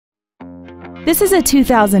This is a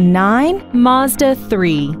 2009 Mazda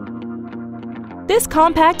 3. This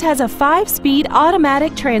compact has a 5-speed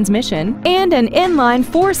automatic transmission and an inline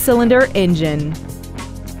 4-cylinder engine.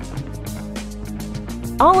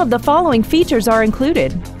 All of the following features are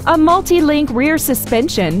included: a multi-link rear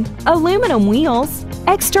suspension, aluminum wheels,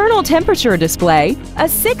 external temperature display, a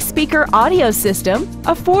 6-speaker audio system,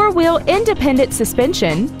 a 4-wheel independent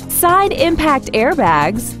suspension, side impact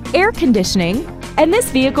airbags, air conditioning, and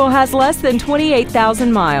this vehicle has less than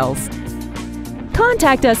 28,000 miles.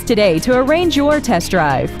 Contact us today to arrange your test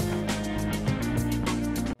drive.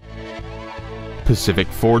 Pacific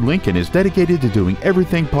Ford Lincoln is dedicated to doing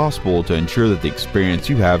everything possible to ensure that the experience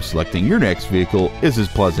you have selecting your next vehicle is as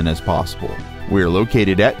pleasant as possible. We are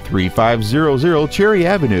located at 3500 Cherry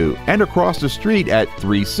Avenue and across the street at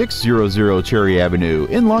 3600 Cherry Avenue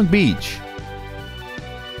in Long Beach.